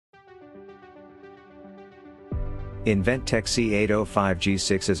Inventec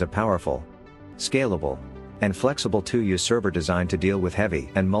C805G6 is a powerful, scalable, and flexible 2U server designed to deal with heavy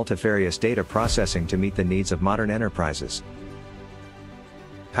and multifarious data processing to meet the needs of modern enterprises.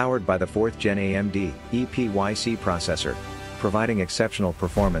 Powered by the 4th Gen AMD EPYC processor, providing exceptional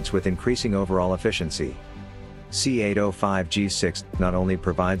performance with increasing overall efficiency. C805G6 not only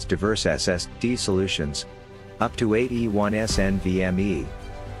provides diverse SSD solutions, up to 8E1S NVMe,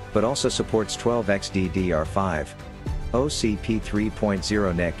 but also supports 12x DDR5, OCP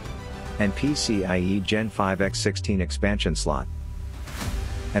 3.0 NIC, and PCIe Gen 5x16 expansion slot,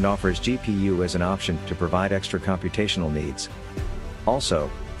 and offers GPU as an option to provide extra computational needs. Also,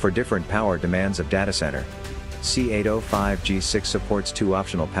 for different power demands of data center, C805G6 supports 2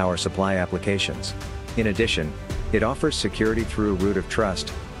 optional power supply applications. In addition, it offers security through Root of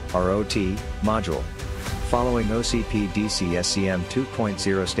Trust (ROT) module, following OCP DC-SCM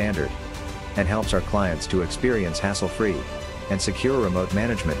 2.0 standard, and helps our clients to experience hassle-free and secure remote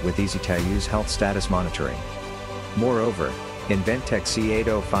management with easy-to-use health status monitoring. Moreover, Inventec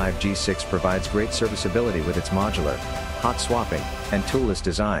C805G6 provides great serviceability with its modular, hot swapping, and toolless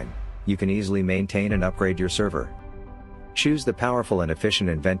design. You can easily maintain and upgrade your server. Choose the powerful and efficient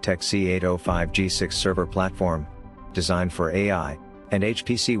Inventec C805G6 server platform, designed for AI and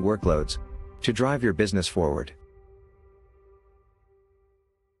HPC workloads, to drive your business forward.